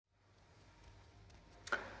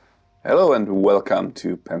Hello and welcome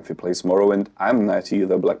to Panthi Plays Morrowind. I'm Natty,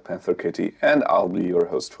 the Black Panther Kitty, and I'll be your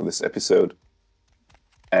host for this episode.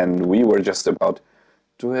 And we were just about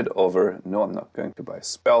to head over. No, I'm not going to buy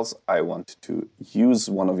spells. I want to use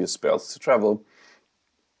one of your spells to travel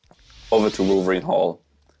over to Wolverine Hall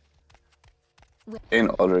in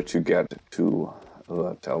order to get to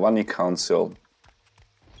the Talvani Council.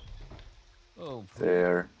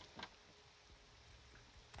 There.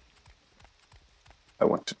 I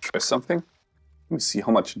want to try something. Let me see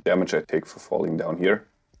how much damage I take for falling down here.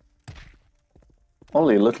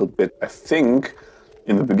 Only a little bit. I think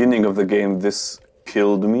in the beginning of the game this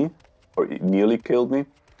killed me, or it nearly killed me.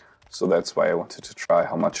 So that's why I wanted to try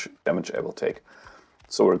how much damage I will take.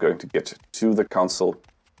 So we're going to get to the council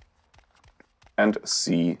and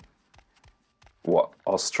see what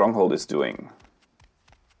our stronghold is doing.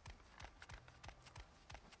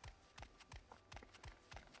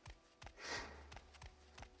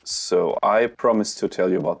 So I promised to tell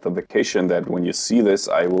you about the vacation that when you see this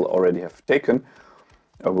I will already have taken.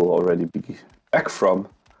 I will already be back from,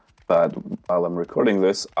 but while I'm recording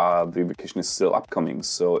this, the vacation is still upcoming.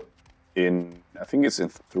 So I think it's in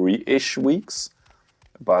 3-ish weeks,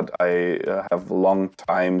 but I have long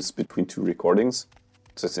times between two recordings.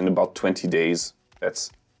 So it's in about 20 days.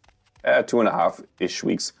 That's 2.5-ish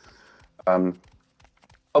weeks. I'll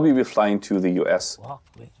be flying to the US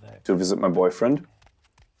to visit my boyfriend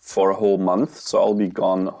for a whole month, so I'll be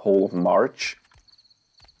gone whole of March.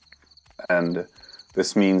 And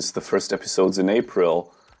this means the first episodes in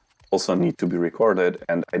April also need to be recorded,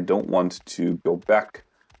 and I don't want to go back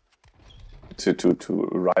to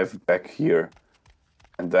arrive back here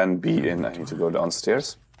and then be in. I need to go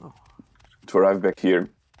downstairs to arrive back here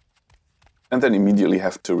and then immediately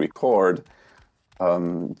have to record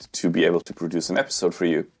to be able to produce an episode for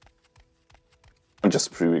you. I'm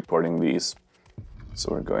just pre-recording these.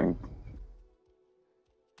 So we're going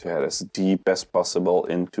to head as deep as possible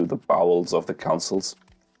into the bowels of the council's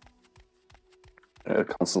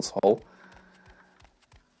hall.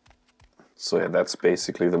 So yeah, that's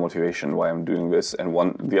basically the motivation why I'm doing this. And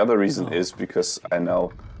the other reason is because I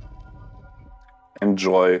now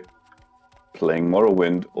enjoy playing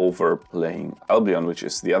Morrowind over playing Albion, which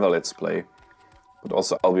is the other Let's Play. But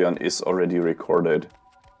also Albion is already recorded.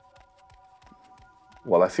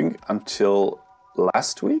 Well, I think until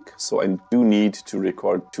last week, so I do need to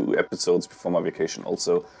record 2 episodes before my vacation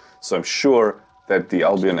also. So I'm sure that the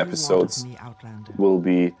Albion episodes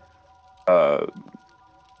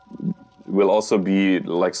will also be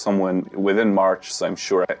like someone within March, so I'm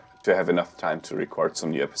sure to have enough time to record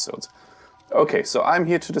some new episodes. Okay, so I'm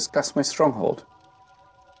here to discuss my stronghold.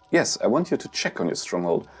 Yes, I want you to check on your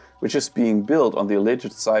stronghold, which is being built on the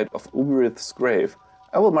alleged site of Uberith's grave.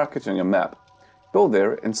 I will mark it on your map. Go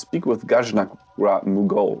there and speak with Gajnagra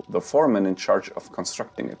Mugol, the foreman in charge of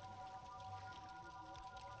constructing it.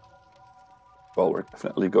 Well, we're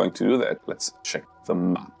definitely going to do that. Let's check the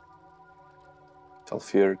map.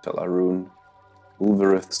 Talfir, Tel Arun,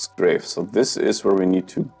 Ulverith's grave. So this is where we need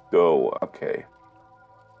to go. Okay.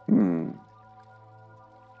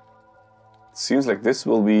 Seems like this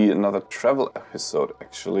will be another travel episode,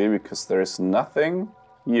 actually, because there is nothing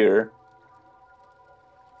here.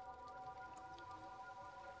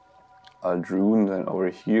 Aldrun, then over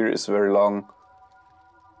here is very long.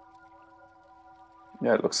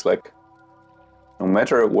 Yeah, it looks like no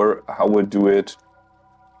matter how we do it,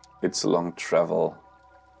 it's a long travel.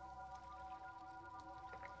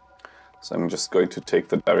 So I'm just going to take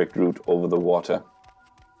the direct route over the water.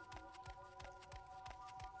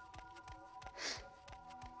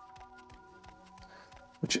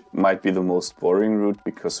 Which might be the most boring route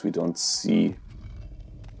because we don't see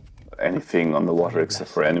anything on the water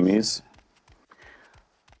except for enemies.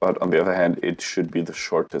 But on the other hand, it should be the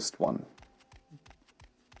shortest one.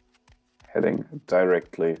 Heading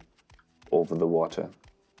directly over the water.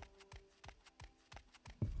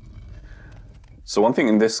 So one thing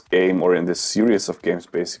in this game, or in this series of games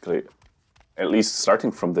basically, at least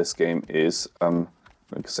starting from this game, is,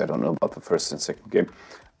 because I don't know about the first and second game,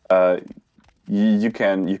 you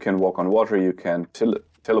can walk on water, you can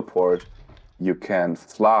teleport, you can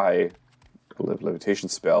fly, a levitation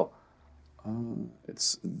spell.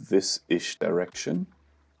 It's this-ish direction.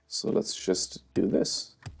 So let's just do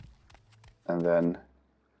this. And then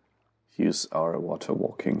use our water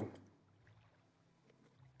walking.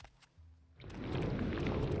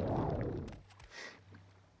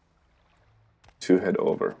 To head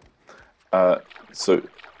over. So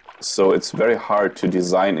it's very hard to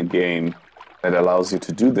design a game that allows you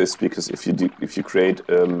to do this, because if you create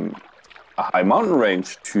a high mountain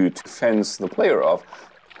range to fence the player off,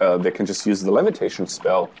 they can just use the levitation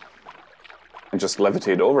spell and just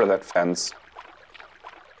levitate over that fence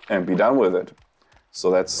and be done with it. So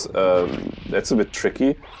that's a bit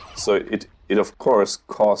tricky. So it of course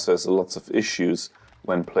causes lots of issues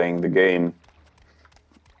when playing the game.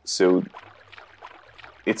 So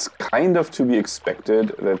it's kind of to be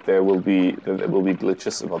expected that there will be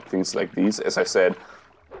glitches about things like these. As I said,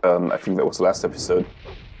 I think that was last episode,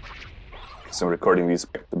 because I'm recording these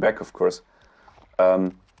back to back, of course.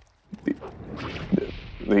 The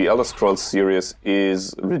Elder Scrolls series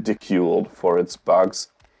is ridiculed for its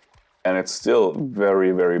bugs, and it's still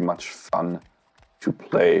very, very much fun to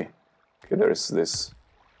play. Okay, there's this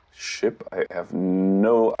ship. I have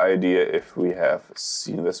no idea if we have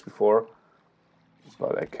seen this before,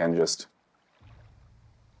 but I can just...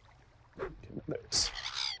 Okay,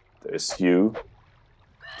 there's you.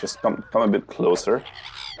 Just come a bit closer,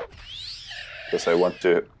 because I want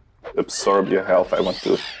to absorb your health. I want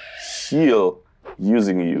to heal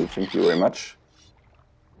using you. Thank you very much.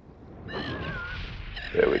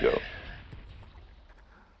 There we go.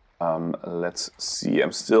 Let's see.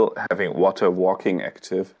 I'm still having water walking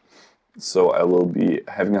active, so I will be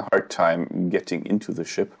having a hard time getting into the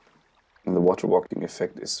ship. And the water walking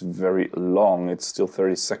effect is very long. It's still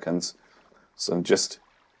 30 seconds. So I'm just...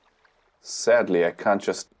 Sadly, I can't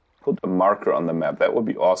just put a marker on the map. That would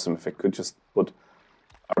be awesome if I could just put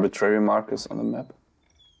arbitrary markers on the map.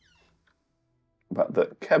 But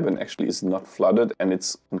the cabin actually is not flooded and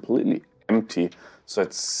it's completely empty. So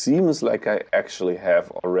it seems like I actually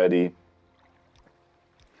have already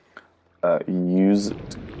used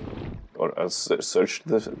or searched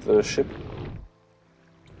the ship.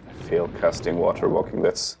 I failed casting water walking.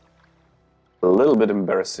 That's a little bit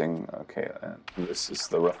embarrassing. Okay, this is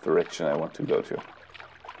the rough direction I want to go to.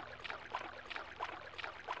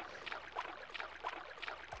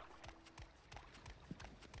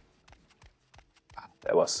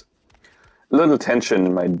 There was a little tension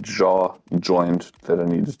in my jaw joint that I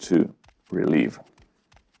needed to relieve.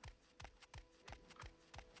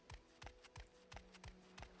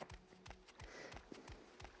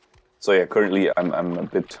 So yeah, currently I'm a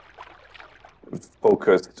bit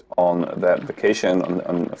focused on that vacation,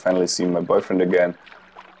 on finally seeing my boyfriend again,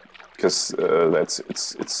 because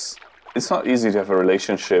it's not easy to have a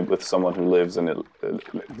relationship with someone who lives in at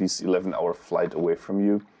least 11-hour flight away from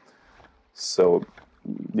you. So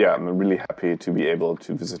yeah, I'm really happy to be able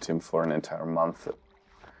to visit him for an entire month,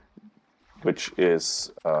 which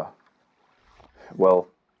is well,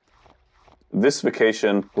 this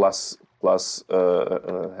vacation plus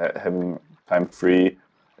having time free,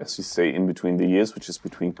 as you say, in between the years, which is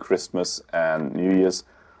between Christmas and New Year's,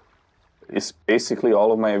 is basically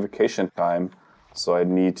all of my vacation time. So I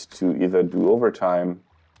need to either do overtime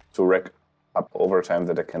to rack up overtime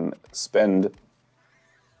that I can spend,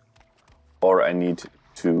 or I need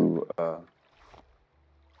to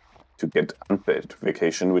get unpaid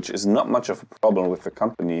vacation, which is not much of a problem with the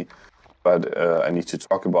company, but I need to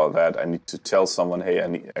talk about that. I need to tell someone, hey,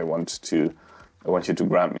 I want you to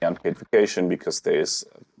grant me unpaid vacation because there is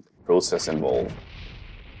a process involved.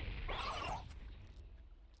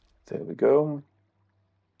 There we go.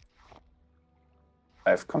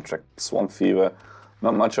 I've contracted swan fever.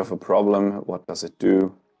 Not much of a problem. What does it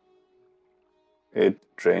do? It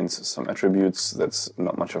drains some attributes. That's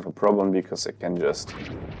not much of a problem because I can just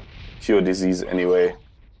cure disease anyway.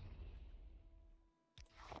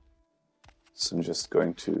 So I'm just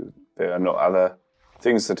going to... There are no other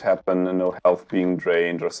things that happen, and no health being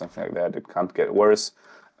drained or something like that. It can't get worse.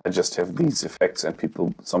 I just have these effects, and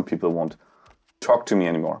some people won't talk to me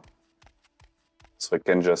anymore. So I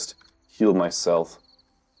can just heal myself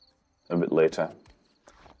a bit later.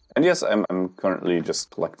 And yes, I'm currently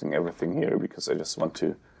just collecting everything here because I just want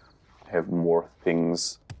to have more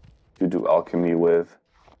things to do alchemy with.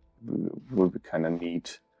 Would be kind of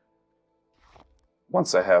neat.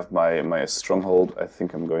 Once I have my stronghold, I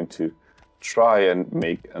think I'm going to try and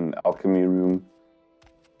make an alchemy room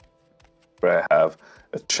where I have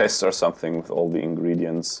a chest or something with all the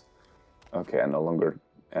ingredients. Okay, I no longer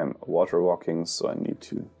am water walking, so I need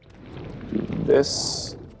to do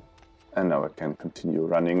this. And now I can continue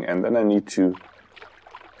running, and then I need to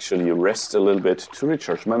actually rest a little bit to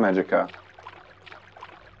recharge my magicka.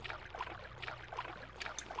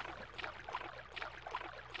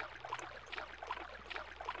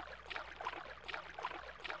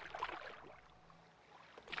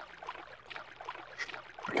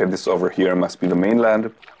 Okay, this over here must be the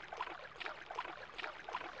mainland.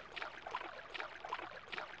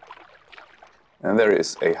 And there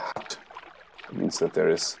is a hut. It means that there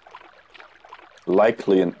is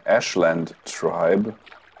likely an Ashland tribe.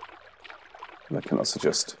 And I can also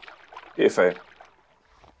just, if I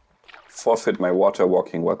forfeit my water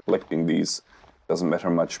walking while collecting these. Doesn't matter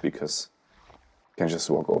much because I can just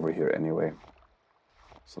walk over here anyway.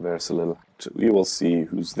 So there's a little... We will see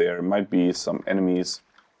who's there. Might be some enemies.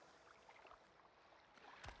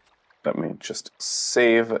 Let me just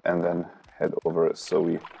save and then head over so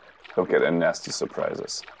we don't get any nasty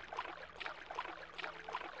surprises.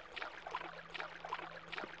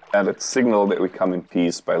 And let's signal that we come in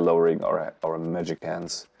peace by lowering our magic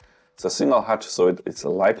hands. It's a single hut, so it's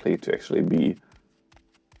likely to actually be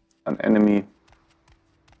an enemy.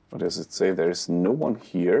 What does it say? There's no one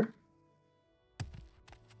here.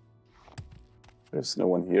 There's no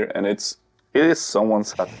one here, and it is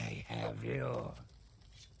someone's hut. I have you.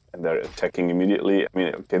 And they're attacking immediately. I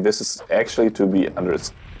mean, okay, this is actually to be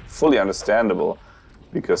fully understandable,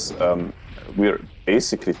 because we're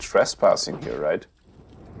basically trespassing here, right?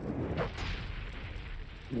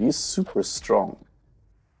 He's super strong.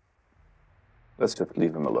 Let's just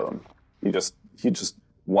leave him alone. He just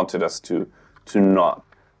wanted us to not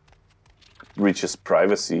reach his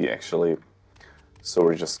privacy, actually. So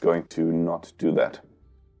we're just going to not do that.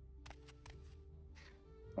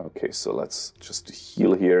 Okay, so let's just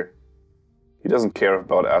heal here. He doesn't care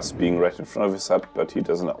about us being right in front of his hut, but he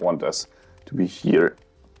does not want us to be here.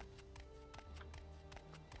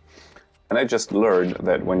 And I just learned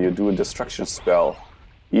that when you do a destruction spell,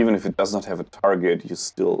 even if it does not have a target, you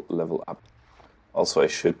still level up. Also, I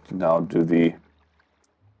should now do the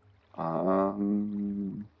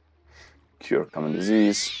Cure Common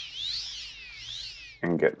Disease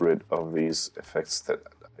and get rid of these effects that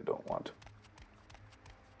I don't want.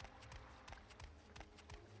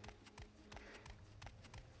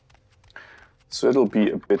 So it'll be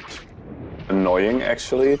a bit annoying,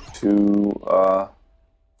 actually, to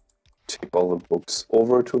take all the books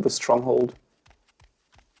over to the stronghold.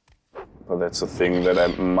 But that's a thing that I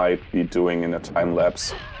might be doing in a time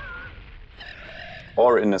lapse.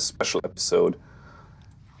 Or in a special episode,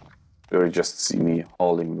 where you just see me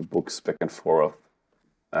hauling the books back and forth.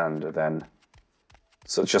 And then...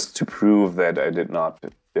 So just to prove that I did not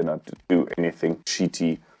do anything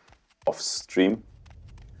cheaty off stream.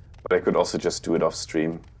 But I could also just do it off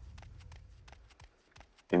stream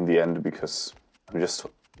in the end, because I'm just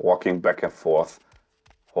walking back and forth,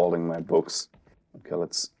 hauling my books. Okay,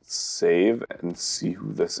 let's save and see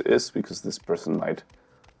who this is, because this person might...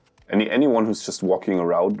 Anyone who's just walking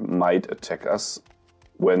around might attack us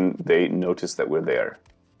when they notice that we're there.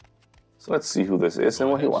 So let's see who this is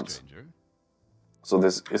and what he wants. Stranger. So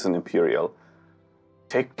this is an Imperial.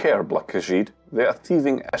 Take care, Black Khajiit. There are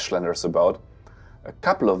thieving Ashlanders about. A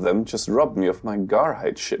couple of them just robbed me of my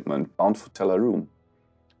Garhide shipment bound for Talarum.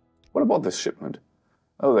 What about this shipment?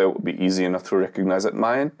 Oh, they would be easy enough to recognize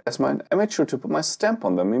as mine. I made sure to put my stamp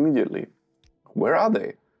on them immediately. Where are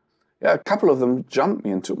they? Yeah, a couple of them jumped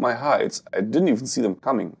me and took my hides. I didn't even see them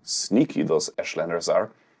coming. Sneaky those Ashlanders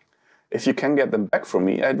are. If you can get them back for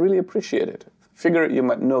me, I'd really appreciate it. Figure you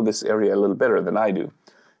might know this area a little better than I do.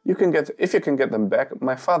 If you can get them back,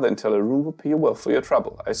 my father in Talarum will pay you well for your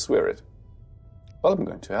trouble. I swear it. Well, I'm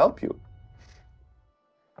going to help you.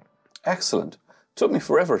 Excellent. Took me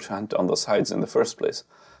forever to hunt down those hides in the first place.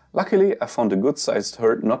 Luckily, I found a good-sized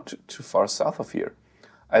herd not too far south of here.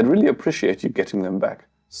 I'd really appreciate you getting them back,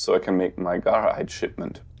 so I can make my Garhide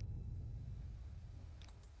shipment.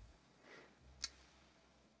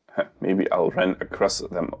 Maybe I'll run across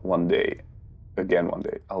them one day. Again one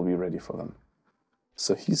day. I'll be ready for them.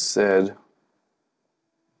 So he said...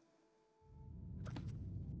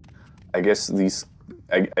 I guess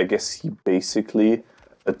he basically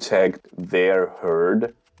attacked their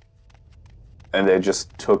herd, and they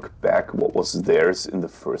just took back what was theirs in the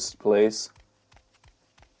first place.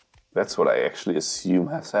 That's what I actually assume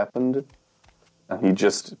has happened. And he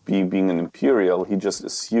just, being an Imperial, he just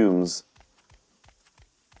assumes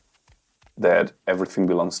that everything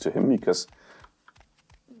belongs to him, because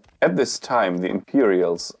at this time the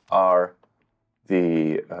Imperials are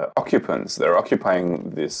the occupants. They're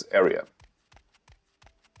occupying this area.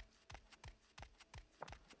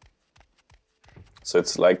 So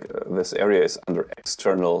it's like this area is under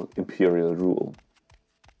external Imperial rule.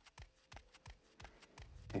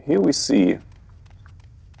 Here we see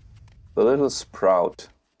the little sprout.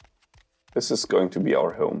 This is going to be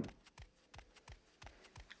our home.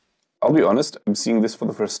 I'll be honest, I'm seeing this for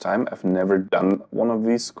the first time. I've never done one of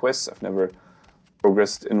these quests. I've never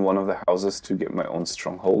progressed in one of the houses to get my own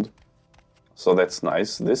stronghold. So that's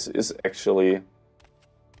nice. This is actually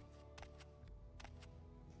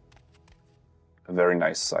a very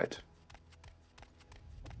nice site.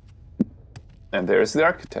 And there's the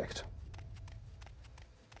architect.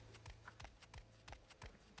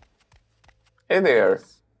 Hey there.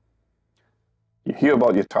 You hear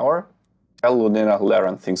about your tower? Tell Lunina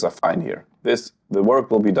Laran things are fine here. The work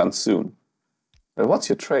will be done soon. But what's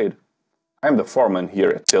your trade? I'm the foreman here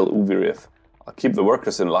at Tel Uvirith. I'll keep the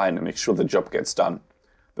workers in line and make sure the job gets done.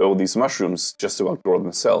 Though these mushrooms just about grow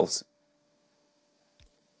themselves.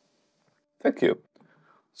 Thank you.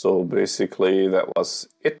 So basically that was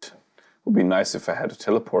it. It would be nice if I had a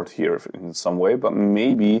teleport here in some way, but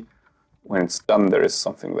maybe when it's done there is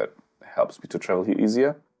something that helps me to travel here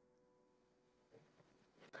easier.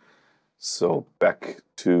 So back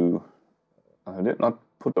to... I did not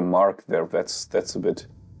put a mark there, that's a bit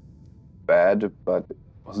bad, but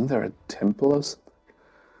wasn't there a temple or something?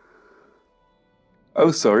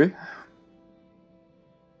 Oh, sorry.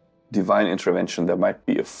 Divine intervention, there might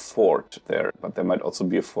be a fort there, but there might also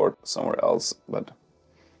be a fort somewhere else, but...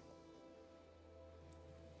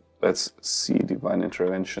 Let's see, divine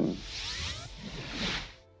intervention.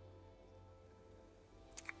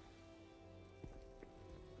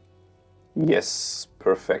 Yes,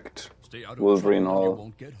 perfect. Stay out of Wolverine trouble and Hall. you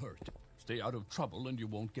won't get hurt. Stay out of trouble and you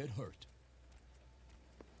won't get hurt.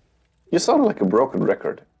 You sound like a broken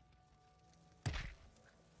record.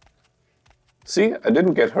 See, I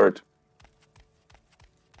didn't get hurt.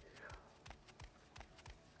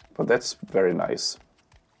 But that's very nice.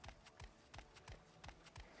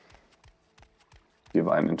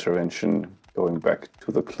 Divine intervention, going back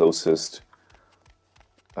to the closest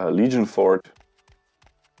Legion fort.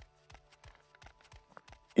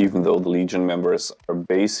 Even though the Legion members are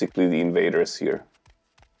basically the invaders here.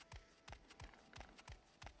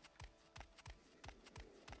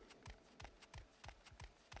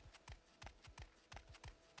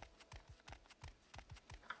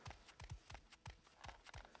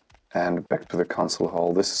 And back to the council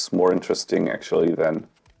hall. This is more interesting actually than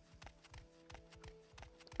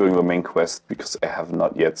doing the main quest, because I have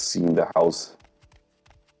not yet seen the house.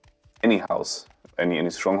 Any house. Any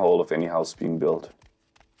stronghold of any house being built.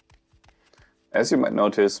 As you might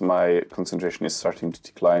notice, my concentration is starting to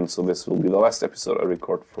decline, so this will be the last episode I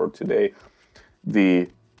record for today. The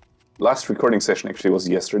last recording session actually was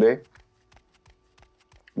yesterday,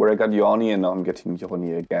 where I got yawny, and now I'm getting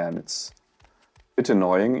yawny again. It's a bit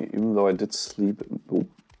annoying, even though I did sleep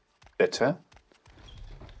better.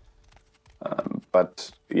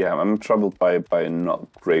 But yeah, I'm troubled by not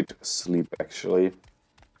great sleep actually.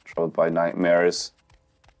 Troubled by nightmares,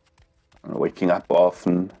 waking up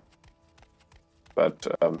often. But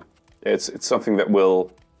it's something that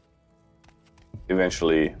will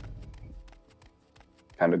eventually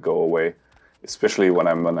kind of go away, especially when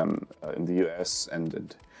I'm in the US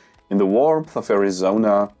and in the warmth of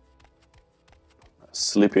Arizona,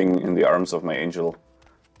 sleeping in the arms of my angel.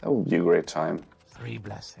 That will be a great time. 3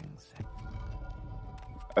 blessings.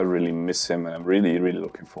 I really miss him, and I'm really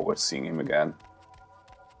looking forward to seeing him again,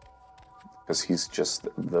 because he's just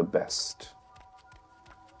the best.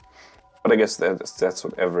 But I guess that's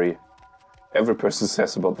what every person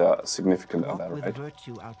says about their significant other, right?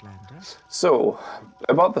 Virtue, Outlander. So,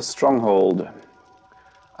 about the stronghold,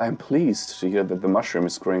 I am pleased to hear that the mushroom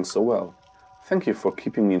is growing so well. Thank you for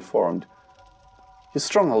keeping me informed. Your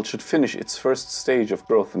stronghold should finish its first stage of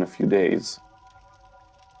growth in a few days.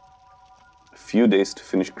 A few days to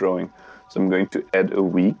finish growing. So I'm going to add a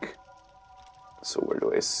week. So where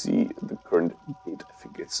do I see the current date? I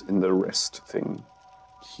think it's in the rest thing.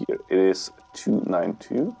 Here it is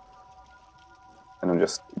 292, and I'm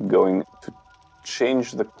just going to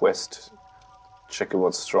change the quest, check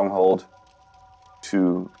about stronghold,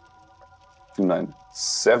 to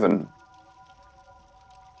 297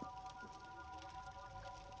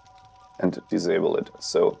 and disable it.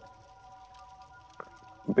 So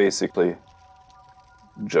basically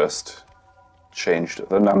just changed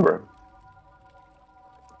the number.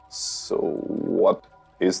 So what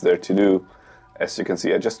is there to do? As you can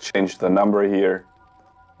see, I just changed the number here.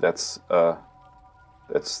 That's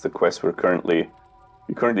the quest we currently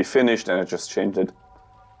finished, and I just changed it.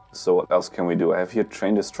 So what else can we do? I have here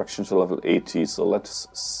train destruction to level 80. So let's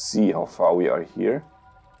see how far we are here.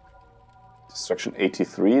 Destruction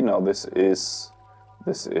 83. Now this is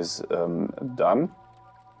done,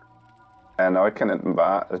 and now I can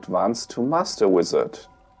advance to Master Wizard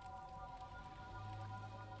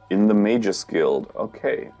in the Mages Guild.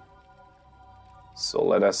 Okay. So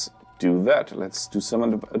let us do that. Let's do some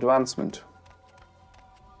advancement.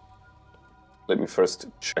 Let me first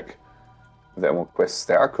check if there are more quests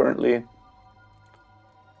there are currently.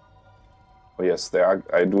 Oh yes, there are.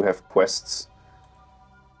 I do have quests.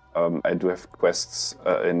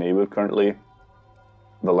 Enabled currently.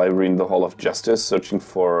 The library in the Hall of Justice, searching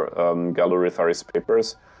for Galorithari's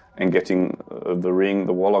papers and getting the ring,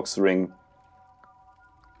 the Warlock's ring,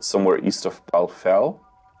 somewhere east of Bal Fell.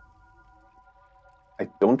 I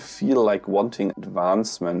don't feel like wanting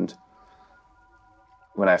advancement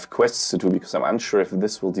when I have quests to do, because I'm unsure if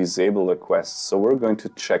this will disable the quests. So we're going to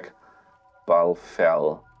check Bal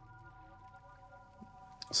Fell.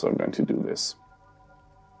 So I'm going to do this.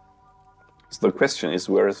 So the question is,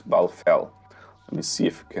 where is Bal Fell? Let me see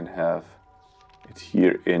if we can have it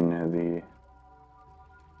here in the...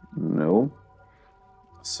 No.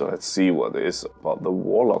 So let's see what it is about the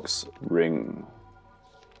Warlock's ring.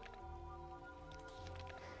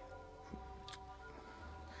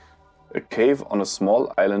 A cave on a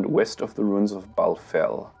small island west of the ruins of Bal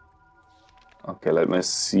Fell. Okay, let me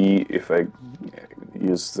see if I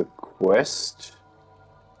use the quest.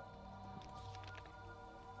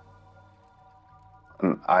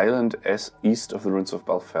 An island east of the ruins of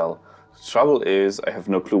Bal Fell. The trouble is, I have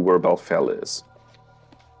no clue where Bal Fell is.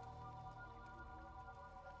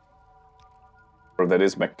 Or that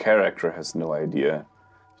is, my character has no idea.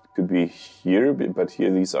 It could be here, but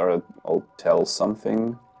here these are all tell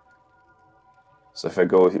something. So if I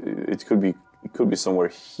go, it could be somewhere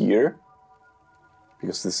here,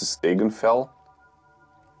 because this is Dagonfell,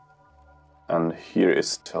 and here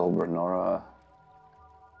is Tel Bernora.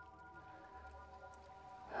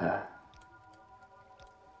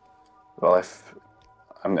 Well,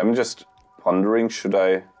 I'm just pondering, should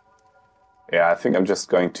I? Yeah, I think I'm just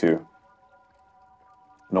going to.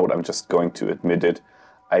 No, I'm just going to admit it.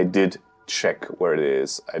 I did check where it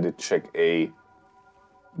is. I did check a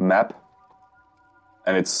map.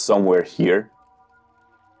 And it's somewhere here.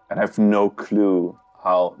 And I have no clue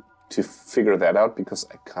how to figure that out, because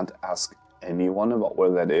I can't ask anyone about where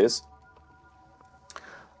that is.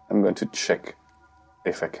 I'm going to check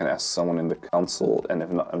if I can ask someone in the council, and if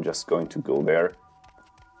not, I'm just going to go there.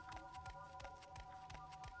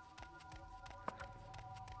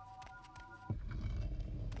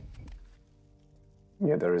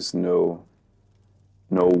 Yeah, there is no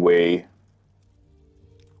way.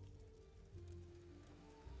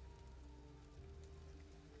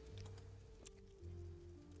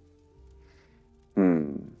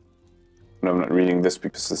 No, I'm not reading this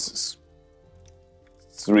because this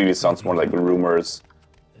really sounds more like rumors.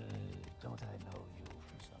 Don't I know you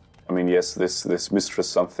from somewhere? I mean, yes, this mistress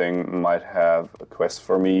something might have a quest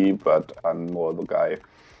for me, but I'm more the guy.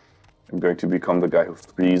 I'm going to become the guy who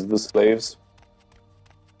frees the slaves.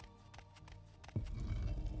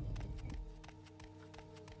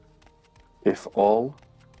 If all.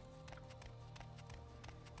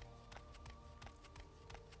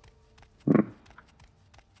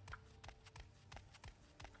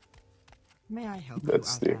 May I help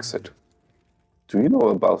That's you the out, exit. Do you know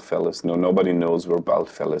where Bal Fell is? No, nobody knows where Bal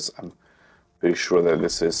Fell is. I'm pretty sure that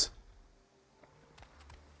this is...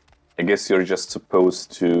 I guess you're just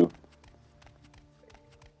supposed to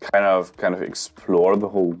kind of explore the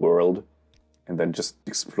whole world and then just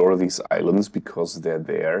explore these islands because they're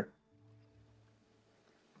there.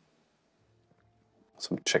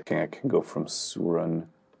 So I'm checking I can go from Suran.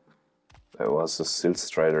 That was a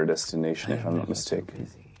Silstrider destination, if I'm not mistaken.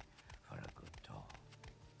 For a good talk.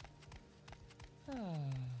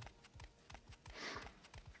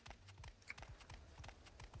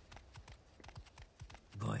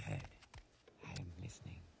 Go ahead. I'm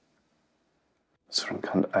listening. Suran,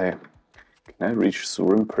 can I reach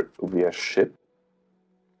Suran via ship?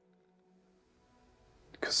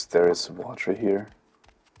 Because there is water here.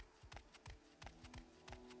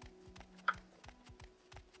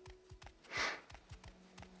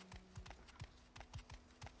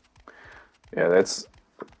 Yeah, that's...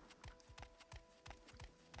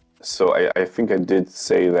 So I think I did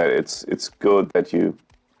say that it's good that you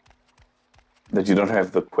don't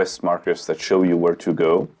have the quest markers that show you where to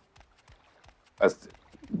go,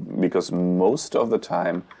 because most of the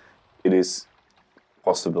time it is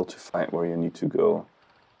possible to find where you need to go.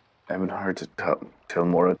 I haven't heard to tell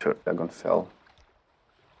more to Dagonfell.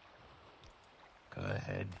 Go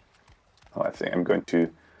ahead. Oh, I think I'm going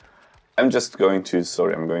to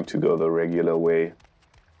go the regular way.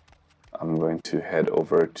 I'm going to head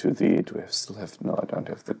over to the... Do I still have... No, I don't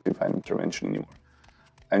have the Divine Intervention anymore.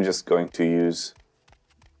 I'm just going to use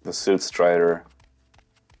the Silstrider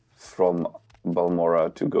from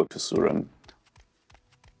Balmora to go to Suran.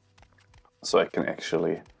 So I can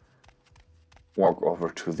actually walk over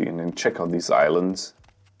to the... and then check out these islands.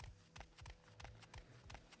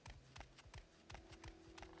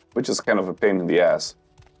 Which is kind of a pain in the ass.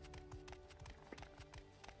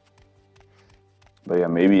 But yeah,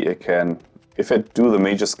 maybe I can, if I do the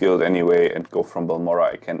Mage's Guild anyway and go from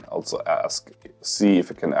Balmora, I can also see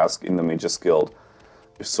if I can ask in the Mage's Guild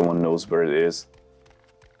if someone knows where it is.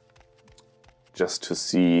 just to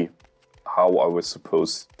see how I was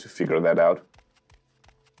supposed to figure that out.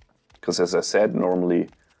 Because as I said, normally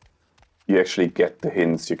you actually get the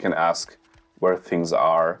hints. You can ask where things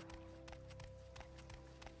are.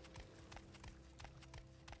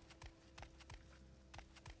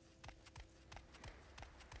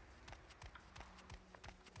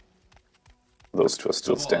 Those two are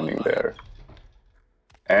still standing there.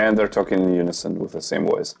 And they're talking in unison with the same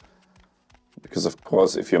voice. Because of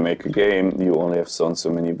course, if you make a game, you only have so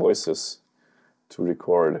many voices to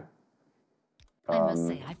record. I must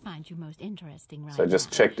say, I find you most interesting right So I just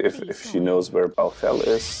now. checked if Please she go knows ahead. where Bal Fell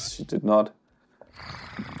is. She did not.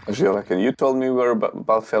 Ajira, can you tell me where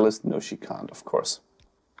Bal Fell is? No, she can't, of course.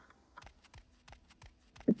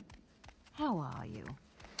 How are you?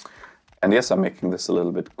 And yes, I'm making this a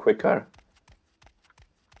little bit quicker.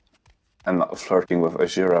 I'm not flirting with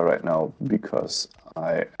Ajira right now because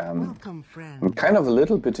I am Welcome, friend. I'm kind of a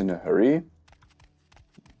little bit in a hurry.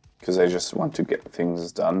 Because I just want to get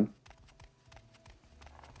things done.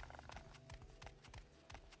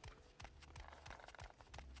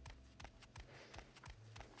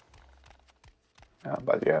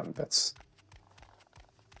 But yeah, that's...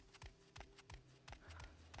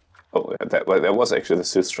 Oh, that was actually the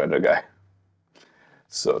Sith Strider guy.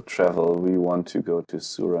 So travel, we want to go to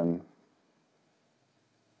Suran.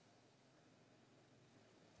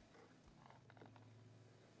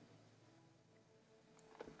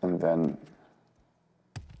 And then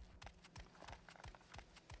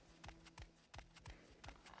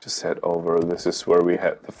just head over. This is where we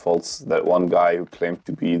had the false, that one guy who claimed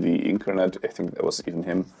to be the incarnate. I think that was even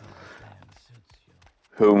him.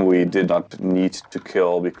 Whom we did not need to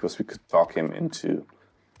kill because we could talk him into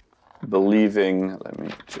believing. Let me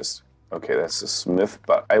just... Okay, that's a smith,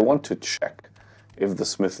 but I want to check if the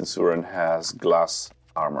smith in Suran has glass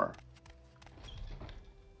armor.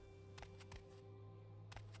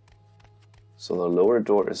 So the lower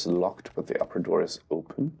door is locked, but the upper door is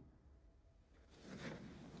open.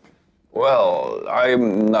 Well,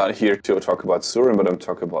 I'm not here to talk about Suran, but I'm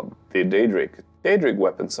talking about the Daedric. Daedric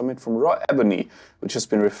weapons are made from raw ebony, which has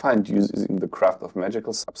been refined using the craft of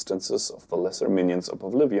magical substances of the lesser minions of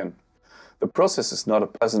Oblivion. The process is not a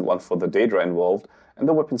pleasant one for the Daedra involved, and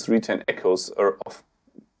the weapons retain echoes of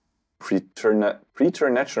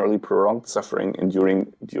preternaturally prolonged suffering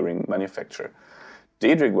enduring during manufacture.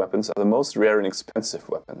 Daedric weapons are the most rare and expensive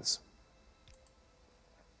weapons.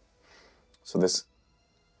 So this...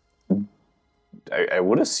 I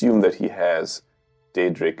would assume that he has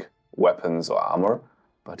Daedric weapons or armor,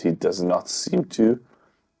 but he does not seem to.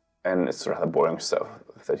 And it's rather boring stuff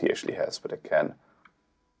that he actually has, but I can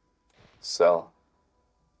sell.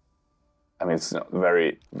 I mean, it's not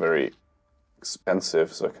very, very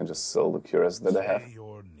expensive, so I can just sell the cuirass that I have.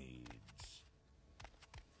 Your needs.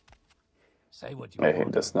 Say what you He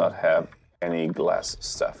want. does not have any glass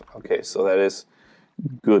stuff. Okay, so that is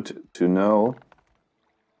good to know.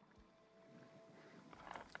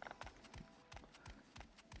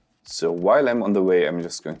 So while I'm on the way, I'm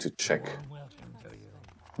just going to check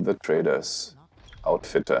the trader's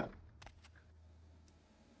outfitter.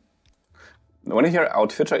 When I hear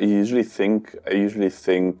outfitter, I usually think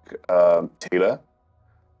tailor,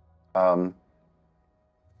 but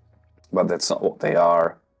that's not what they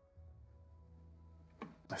are.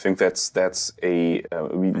 I think that's a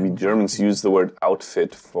we Germans use the word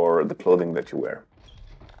outfit for the clothing that you wear.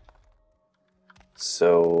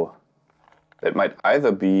 So that might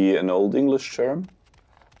either be an old English term,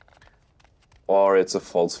 or it's a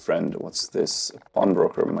false friend. What's this? A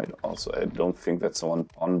pawnbroker might also. I don't think that's someone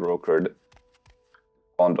pawnbrokered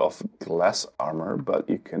pawned off glass armor, but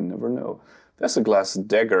you can never know. There's a glass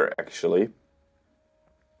dagger actually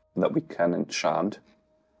that we can enchant.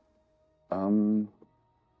 I'm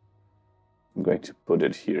going to put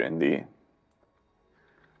it here in the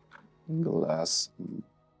glass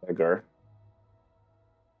dagger.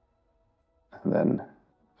 And then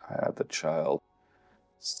I have the child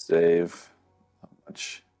save how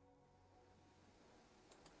much?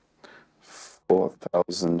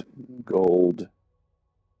 4,000 gold.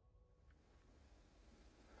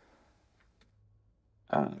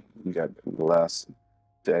 We got a glass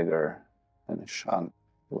dagger and a shan't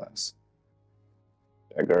glass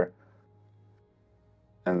dagger.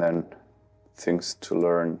 And then things to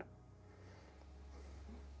learn.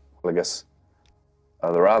 Well, I guess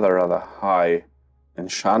the rather high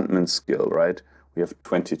enchantment skill, right? We have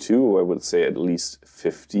 22, I would say at least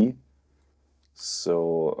 50.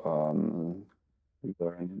 So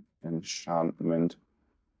learn enchantment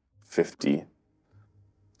 50.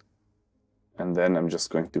 And then I'm just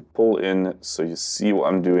going to pull in so you see what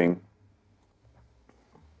I'm doing.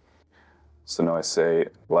 So now I say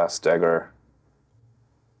glass dagger.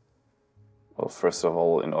 Well, first of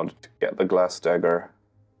all, in order to get the glass dagger,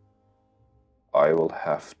 I will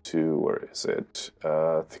have to, where is it?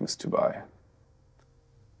 Things to buy.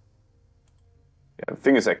 Yeah, the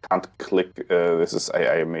thing is I can't click,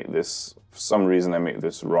 I made this, for some reason I made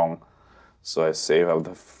this wrong. So I save up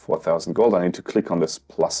the 4,000 gold. I need to click on this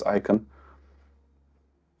plus icon.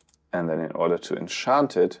 And then in order to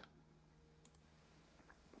enchant it,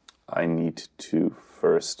 I need to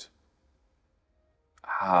first...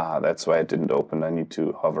 that's why it didn't open. I need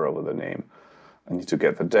to hover over the name. I need to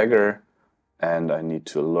get the dagger, and I need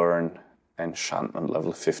to learn enchantment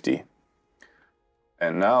level 50.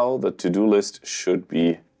 And now the to-do list should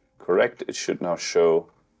be correct. It should now show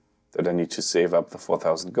that I need to save up the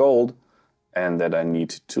 4,000 gold and that I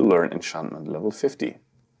need to learn enchantment level 50.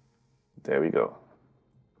 There we go.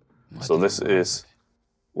 So this is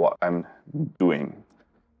what I'm doing.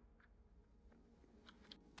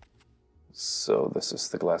 So this is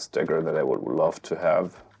the glass dagger that I would love to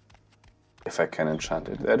have if I can enchant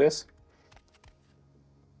it, that is.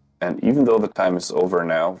 And even though the time is over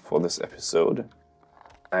now for this episode,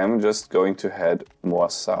 I'm just going to head more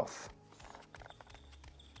south.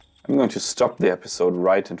 I'm going to stop the episode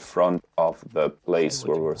right in front of the place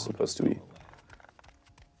where we're supposed to be.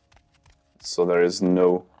 So there is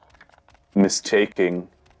no mistaking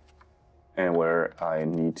where I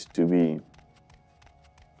need to be.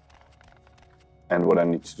 And what I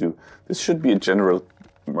need to do. This should be a general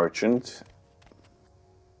merchant.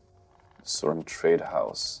 Sort of trade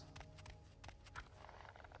house.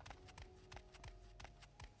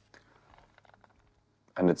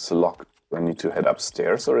 And it's locked. Do I need to head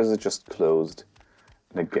upstairs or is it just closed?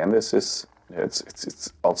 And again, this is,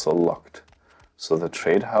 it's also locked. So the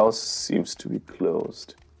trade house seems to be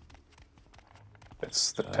closed.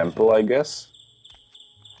 It's the temple, I guess.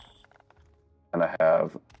 And I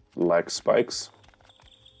have like spikes.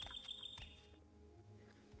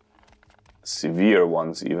 Severe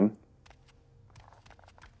ones even.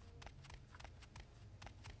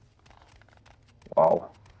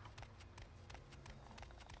 Wow.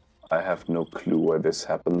 I have no clue where this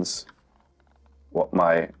happens. What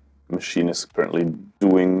my machine is currently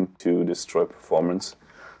doing to destroy performance.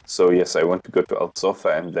 So yes, I want to go to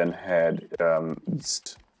Altsofa and then head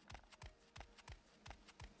east.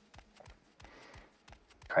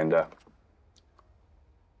 Kinda.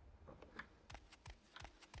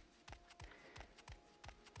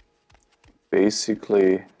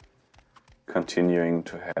 Basically continuing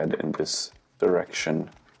to head in this direction.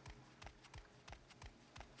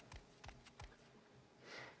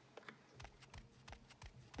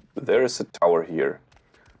 There is a tower here.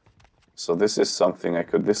 So this is something I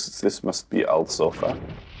could, this must be Altsofa.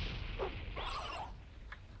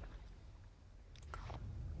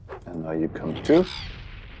 And now you come too.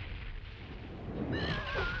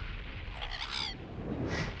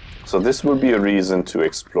 So this will be a reason to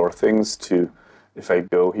explore things, to, if I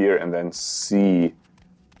go here and then see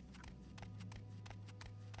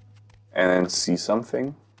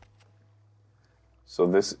something. So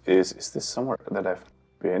this is this somewhere that I've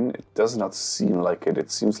been? It does not seem like it. It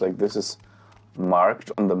seems like this is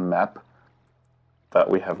marked on the map that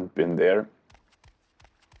we haven't been there.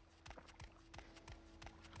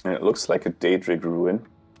 And it looks like a Daedric ruin.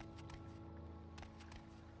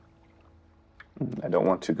 I don't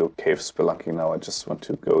want to go cave spelunking now, I just want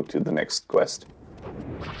to go to the next quest.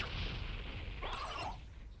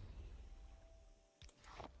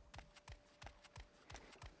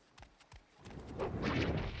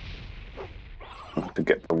 To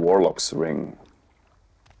get the Warlock's ring.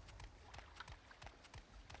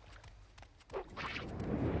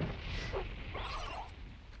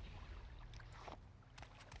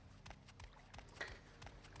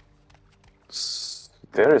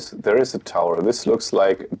 There is a tower. This looks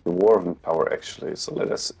like a dwarven tower actually, so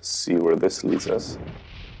let us see where this leads us.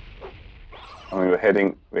 I mean,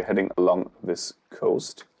 we're heading along this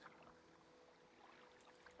coast.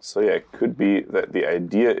 So yeah, it could be that the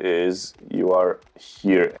idea is you are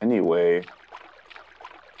here anyway,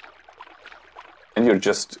 and you're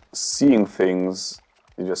just seeing things.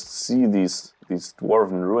 You just see these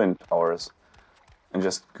dwarven ruin towers, and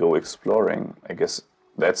just go exploring. I guess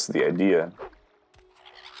that's the idea.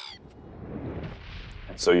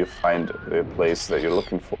 And so you find the place that you're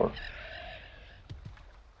looking for.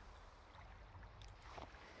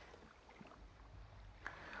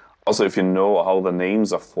 Also, if you know how the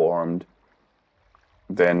names are formed,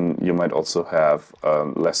 then you might also have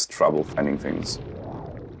less trouble finding things.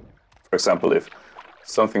 For example, if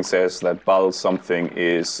something says that Bal something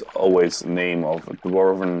is always the name of a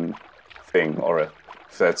dwarven thing or a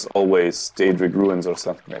if that's always Daedric ruins or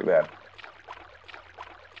something like that.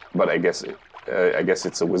 But I guess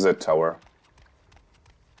it's a wizard tower.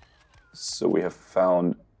 So we have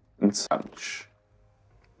found Nsanch,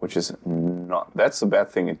 which is not... That's a bad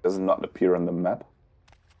thing. It does not appear on the map.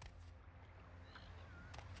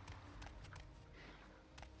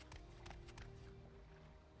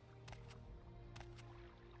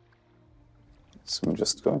 So I'm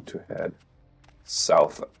just going to head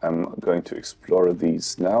south. I'm going to explore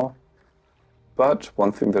these now. But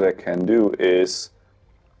one thing that I can do is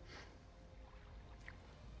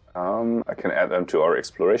I can add them to our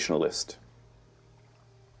exploration list.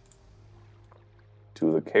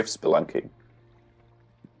 To the cave spelunking.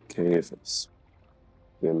 Cave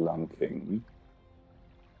spelunking.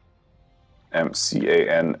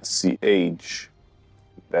 MCANCH.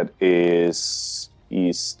 That is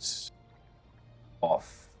east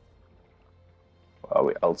of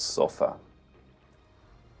Al-Sofa.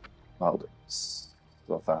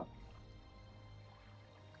 Al-Sofa.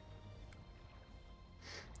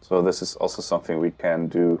 So this is also something we can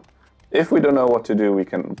do. If we don't know what to do, we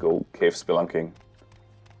can go cave spelunking.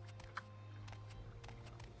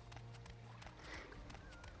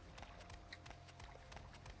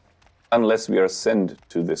 Unless we are sent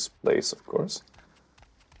to this place, of course.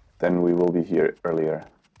 Then we will be here earlier.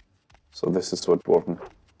 So this is what Dwarven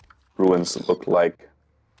ruins look like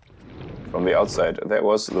from the outside. That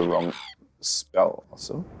was the wrong spell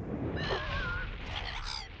also.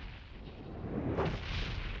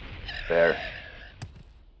 There.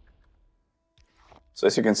 So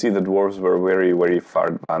as you can see, the dwarves were very, very far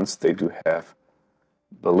advanced. They do have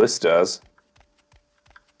ballistas.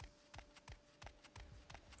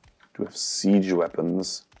 Do have siege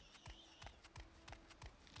weapons.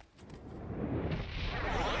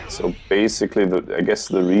 So basically, I guess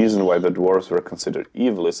the reason why the dwarves were considered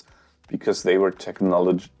evil is because they were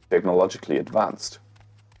technologically advanced.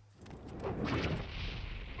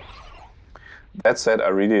 That said, I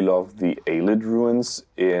really love the Aelid ruins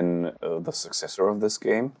in the successor of this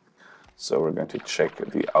game. So we're going to check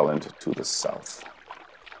the island to the south.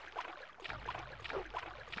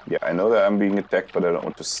 Yeah, I know that I'm being attacked, but I don't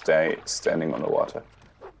want to stay standing on the water.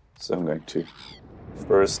 So I'm going to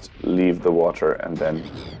first leave the water and then...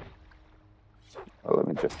 Well, let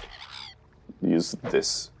me just use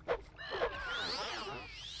this.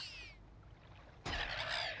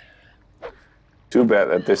 Too bad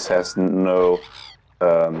that this has no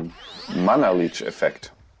mana leech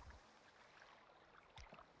effect.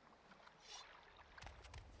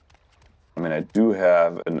 I mean, I do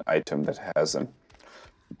have an item that has a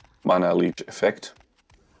mana leech effect.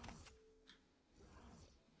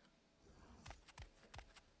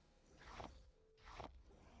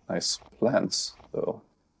 Nice plants, though.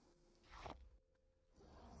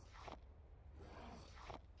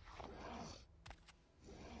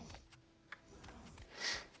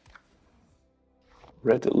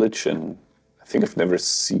 Red Lichen. I think I've never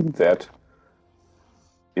seen that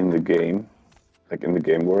in the game, like in the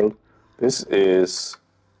game world. This is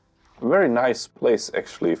a very nice place,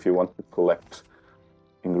 actually, if you want to collect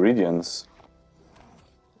ingredients.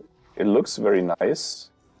 It looks very nice.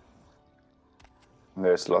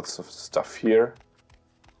 There's lots of stuff here.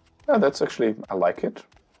 Yeah, that's actually, I like it.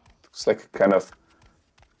 Looks like kind of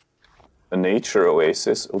a nature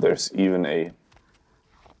oasis. Oh, there's even a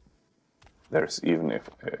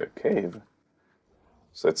cave.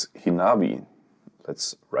 So it's Hinabi.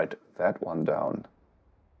 Let's write that one down.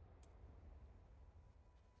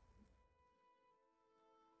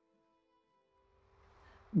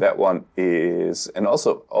 That one is, and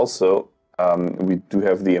also we do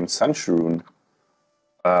have the Nsanch rune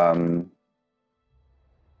on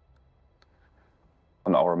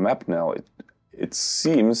our map now. It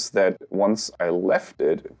seems that once I left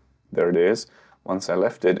it, there it is. Once I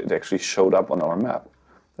left it, it actually showed up on our map.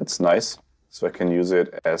 That's nice. So I can use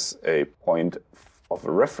it as a point of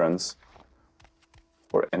reference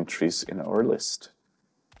for entries in our list.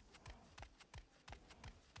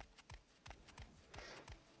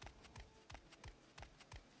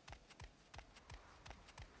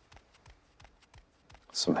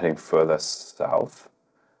 So I'm heading further south.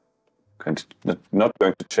 Not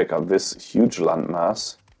going to check out this huge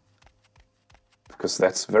landmass, because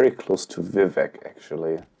that's very close to Vivek,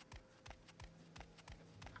 actually.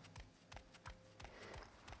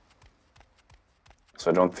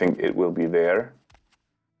 So I don't think it will be there.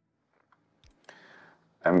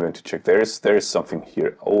 I'm going to check. There is something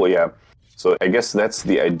here. Oh yeah. So I guess that's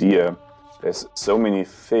the idea. There's so many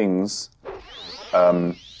things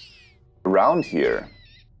around here.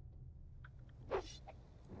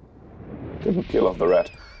 Didn't kill off the rat.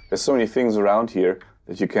 There's so many things around here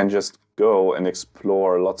that you can just go and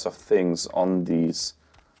explore lots of things on these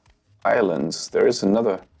islands. There is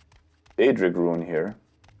another Daedric rune here.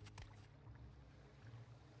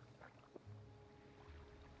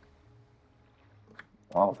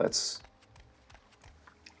 Wow, that's...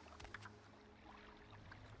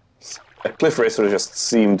 A cliff racer just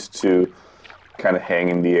seemed to kind of hang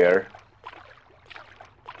in the air.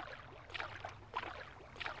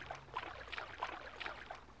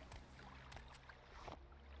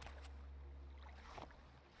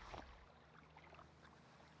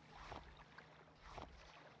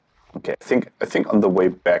 Okay, I think on the way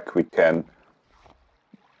back we can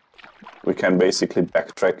basically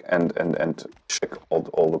backtrack and check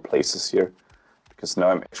all the places here, because now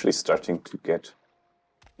I'm actually starting to get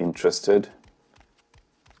interested.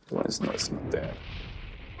 The one is no, it's not there.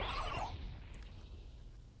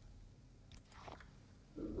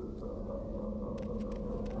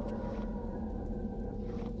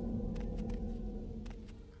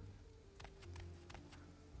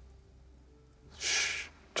 Shh,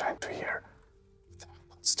 trying to hear the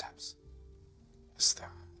footsteps. Is there?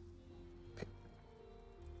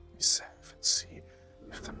 Be safe and see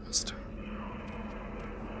if the master.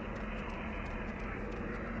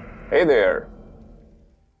 Hey there.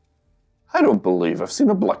 I don't believe I've seen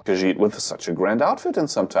a Black Khajiit with such a grand outfit in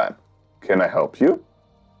some time. Can I help you?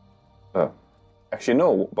 Actually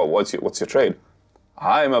no, but what's your trade?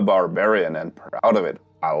 I'm a barbarian and proud of it.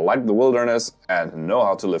 I like the wilderness and know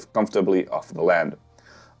how to live comfortably off the land.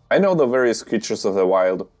 I know the various creatures of the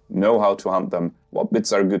wild, know how to hunt them, what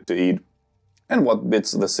bits are good to eat, and what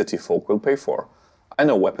bits the city folk will pay for. I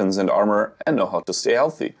know weapons and armor and know how to stay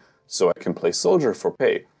healthy, so I can play soldier for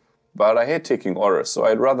pay. But I hate taking orders, so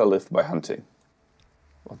I'd rather live by hunting.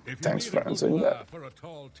 Well, thanks for answering that. For a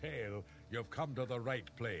tall tale, you've come to the right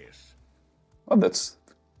place. Well, that's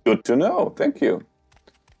good to know. Thank you.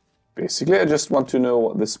 Basically, I just want to know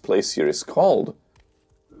what this place here is called,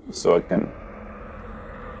 so I can...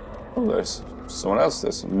 Oh, there's someone else.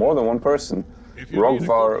 There's more than one person.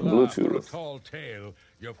 Rogvar Bluetooth. For a tall tale,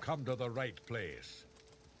 you've come to the right place.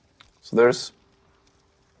 So there's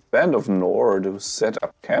a band of Nord who set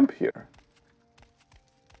up camp here.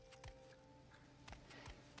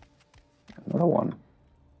 Another one.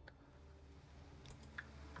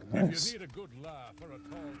 Nice.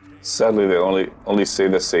 Sadly, they only say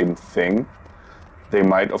the same thing. They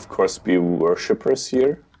might, of course, be worshippers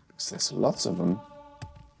here, because there's lots of them.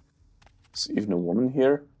 There's even a woman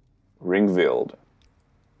here. Ringvild.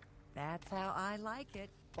 That's how I like it.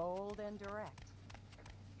 Bold and direct.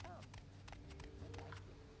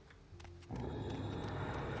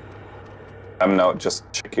 I'm now just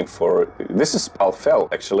checking for... This is Bal Fell,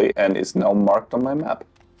 actually, and is now marked on my map.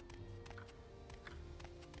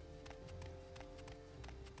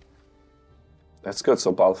 That's good.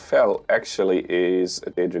 So Bal Fell actually is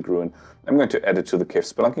a Daedric ruin. I'm going to add it to the cave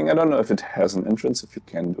spelunking. I don't know if it has an entrance, if you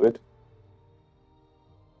can do it.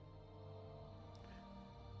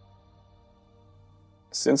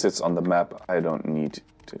 Since it's on the map, I don't need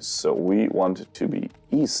to. So we want it to be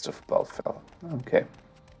east of Bal Fell. Okay.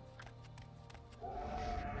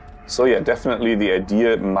 So yeah, definitely the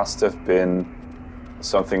idea must have been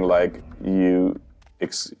something like you,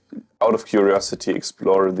 out of curiosity,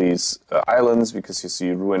 explore these islands because you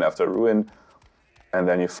see ruin after ruin, and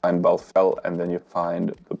then you find Bal Fell, and then you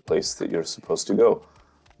find the place that you're supposed to go,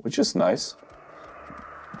 which is nice.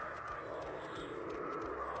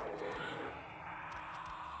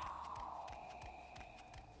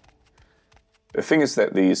 The thing is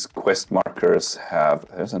that these quest markers have...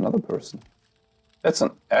 There's another person. That's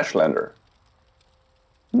an Ashlander.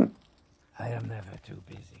 I am never too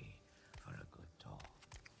busy for a good talk.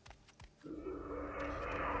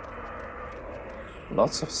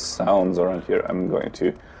 Lots of sounds around here. I'm going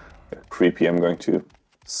to... creepy, I'm going to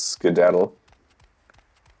skedaddle.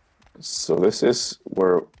 So this is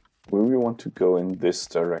where we want to go, in this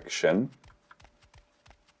direction.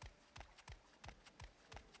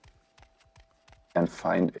 And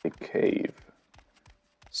find a cave.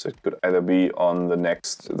 So it could either be on the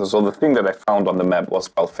next... So the thing that I found on the map was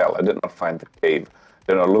Bal Fell. I did not find the cave.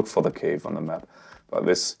 I did not look for the cave on the map. But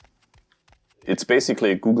this... It's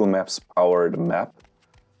basically a Google Maps powered map,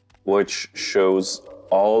 which shows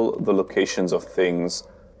all the locations of things,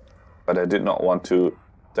 but I did not want to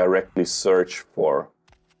directly search for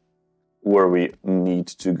where we need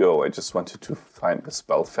to go. I just wanted to find this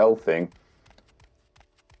Bal Fell thing.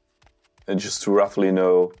 And just to roughly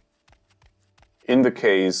know, in the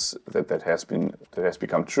case that has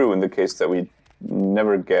become true, in the case that we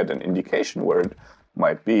never get an indication where it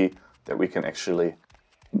might be, that we can actually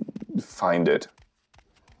find it.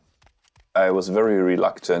 I was very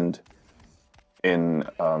reluctant in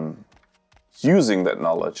using that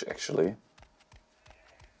knowledge, actually.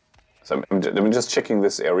 So I'm just checking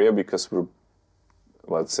this area because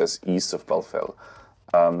it says east of Bal Fell.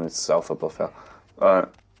 It's south of Bal Fell.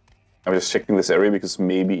 I'm just checking this area because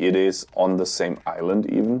maybe it is on the same island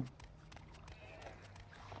even.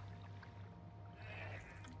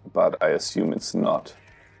 But I assume it's not.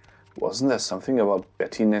 Wasn't there something about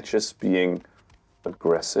Betty Netches being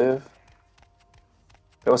aggressive?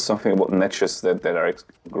 There was something about Netches that are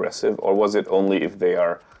aggressive, or was it only if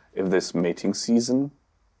this mating season?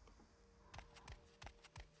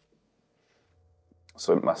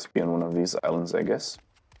 So it must be on one of these islands, I guess.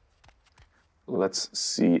 Let's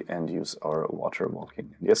see and use our water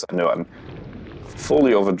walking. Yes, I know I'm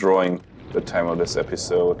fully overdrawing the time of this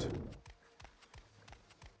episode,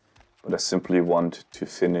 but I simply want to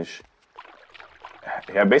finish.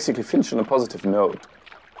 Yeah, basically finish on a positive note.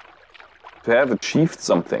 To have achieved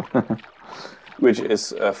something, which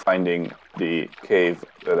is finding the cave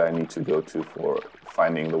that I need to go to for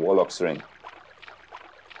finding the Warlock's ring.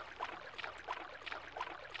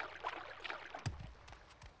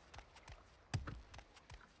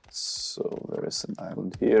 So there is an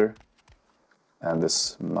island here, and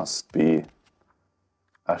this must be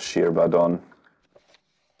Ashir Badon.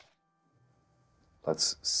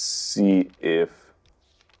 Let's see if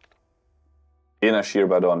in Ashir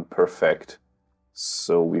Badon, perfect.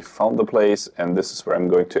 So we found the place, and this is where I'm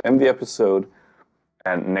going to end the episode.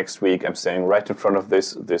 And next week I'm staying right in front of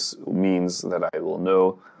this. This means that I will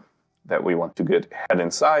know that we want to head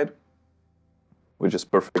inside, which is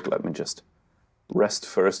perfect. Let me just rest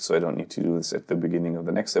first, so I don't need to do this at the beginning of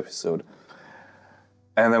the next episode.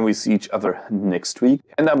 And then we see each other next week.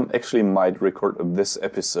 And I actually might record this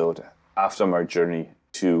episode after my journey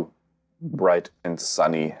to bright and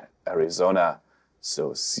sunny Arizona.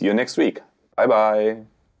 So see you next week. Bye-bye.